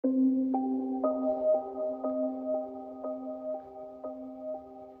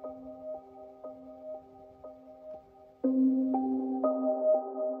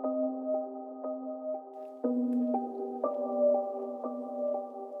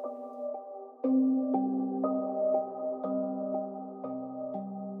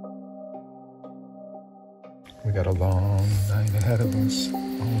We got a long night ahead of us,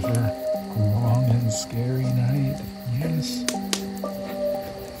 Oliver. A long and scary night, yes.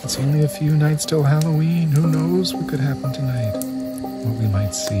 It's only a few nights till Halloween. Who knows what could happen tonight? What we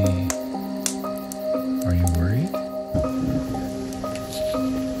might see. Are you worried?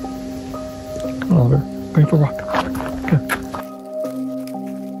 Come on, Oliver. Going for a walk. Come.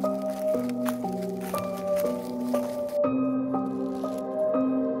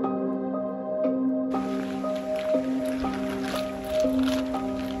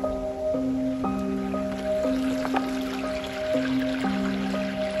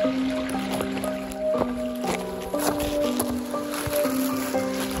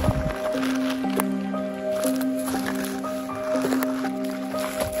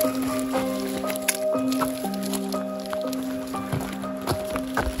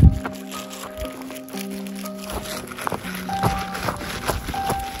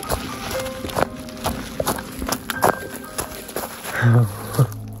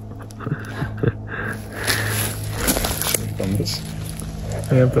 Film this.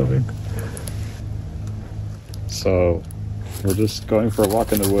 I am filming. So we're just going for a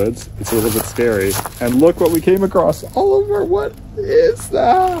walk in the woods. It's a little bit scary. And look what we came across. Oliver, what is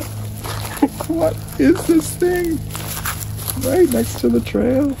that? What is this thing? Right next to the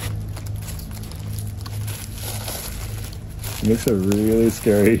trail. It makes a really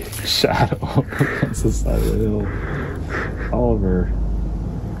scary shadow against the side of the hill. Oliver,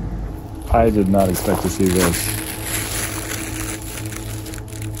 I did not expect to see this.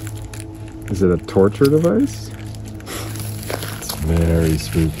 Is it a torture device? It's very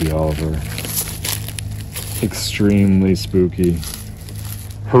spooky, Oliver. Extremely spooky.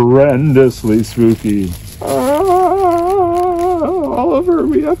 Horrendously spooky. Ah, Oliver,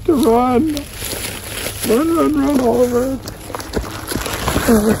 we have to run. Run, run, run, Oliver.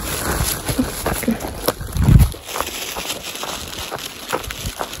 Okay.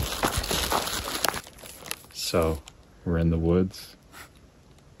 So, we're in the woods.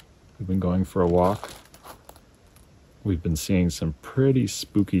 We've been going for a walk. We've been seeing some pretty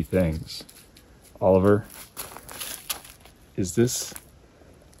spooky things. Oliver, is this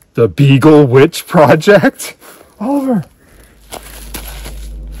the Beagle Witch Project? Oliver,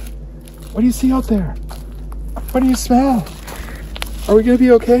 what do you see out there? What do you smell? Are we gonna be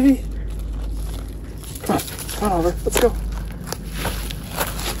okay? Come on, Oliver, let's go.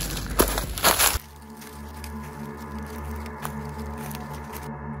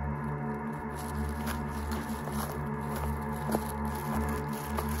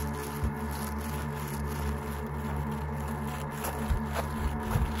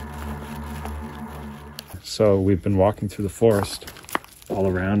 So we've been walking through the forest. All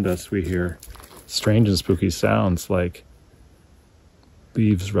around us we hear strange and spooky sounds like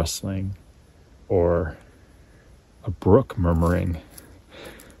leaves rustling or a brook murmuring.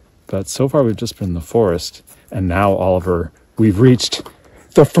 But so far we've just been in the forest, and now, Oliver, we've reached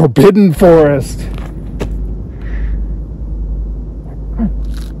the Forbidden Forest.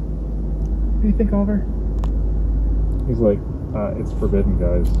 What do you think, Oliver? He's like, it's forbidden,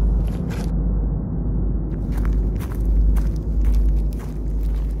 guys.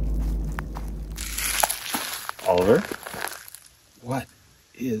 Oliver? What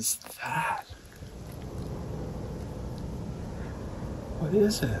is that? What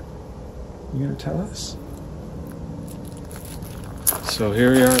is it? You gonna tell us? So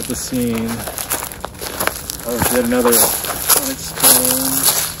here we are at the scene of yet another iconic stone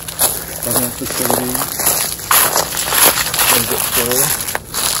government facility. Where does it go?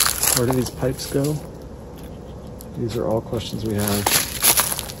 Where do these pipes go? These are all questions we have.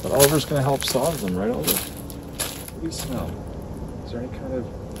 But Oliver's gonna help solve them, right, Oliver? What do you smell? Is there any kind of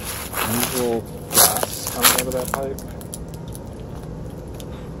unusual gas coming out of that pipe?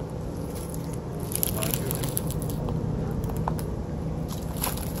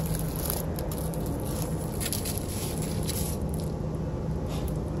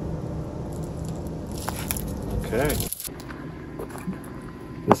 Okay.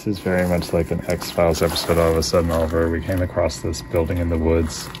 This is very much like an X-Files episode. All of a sudden, Oliver, we came across this building in the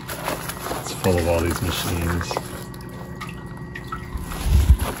woods. It's full of all these machines.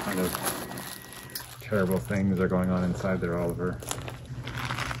 What kind of terrible things are going on inside there, Oliver?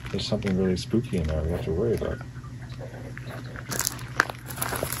 There's something really spooky in there we have to worry about.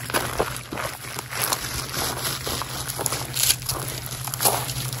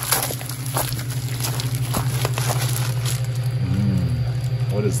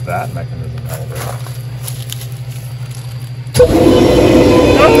 What is that mechanism, Oliver?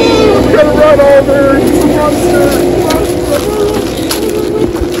 Oh, we gotta run, Oliver! It's a monster!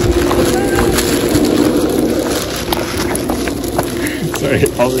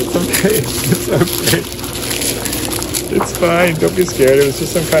 Oliver, it's okay. It's okay. It's fine. Don't be scared. It was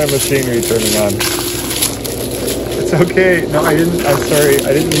just some kind of machinery turning on. It's okay. No, I didn't. I'm sorry.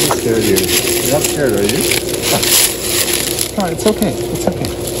 I didn't mean to scare you. You're not scared, are you? Come on. It's okay. It's okay.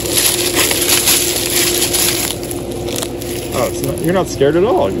 Oh, it's not, you're not scared at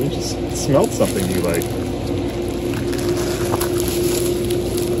all. You just smelled something you like.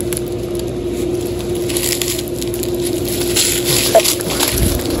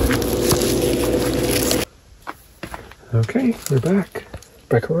 Okay, we're back.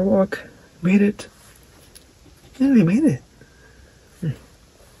 Back on our walk. Made it. Yeah, we made it.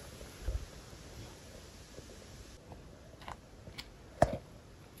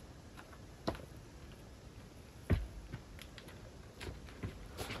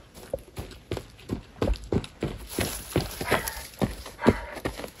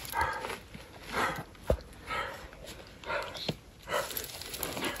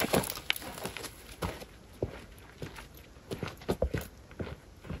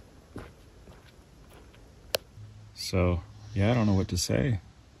 So, yeah, I don't know what to say.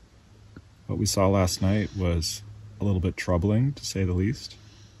 What we saw last night was a little bit troubling, to say the least.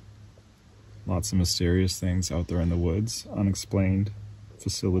 Lots of mysterious things out there in the woods, unexplained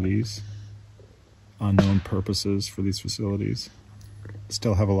facilities, unknown purposes for these facilities.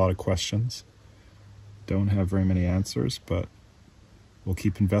 Still have a lot of questions. Don't have very many answers, but we'll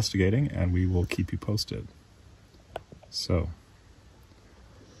keep investigating and we will keep you posted. So,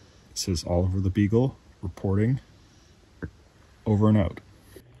 this is Oliver the Beagle reporting. Over and out.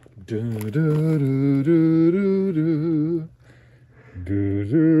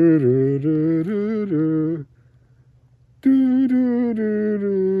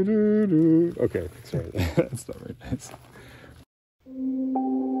 Okay, sorry, that's not very nice.